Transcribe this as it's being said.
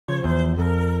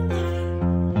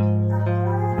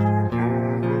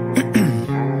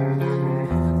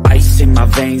my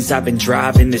veins, I've been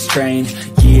driving this train.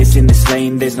 Years in this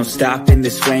lane, there's no stopping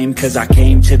this flame. Cause I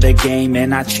came to the game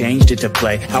and I changed it to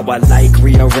play how I like,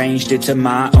 rearranged it to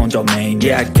my own domain.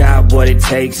 Yeah, I got what it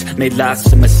takes, made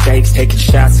lots of mistakes, taking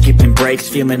shots, skipping breaks,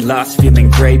 feeling lost,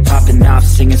 feeling great, popping off,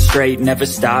 singing straight, never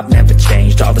stopped, never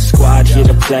changed. All the squad here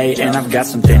to play, and I've got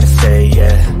something to say,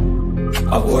 yeah.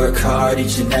 I work hard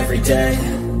each and every day,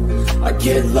 I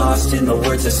get lost in the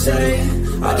words I say.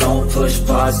 I don't push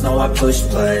pause, no, I push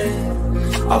play.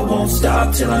 I won't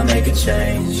stop till I make a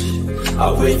change.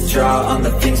 I withdraw on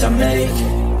the things I make.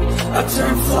 I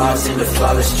turn flaws into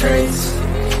flawless traits.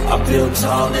 I build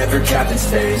tall, never cap in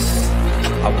space.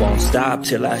 I won't stop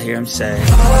till I hear him say,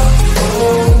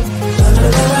 oh, oh.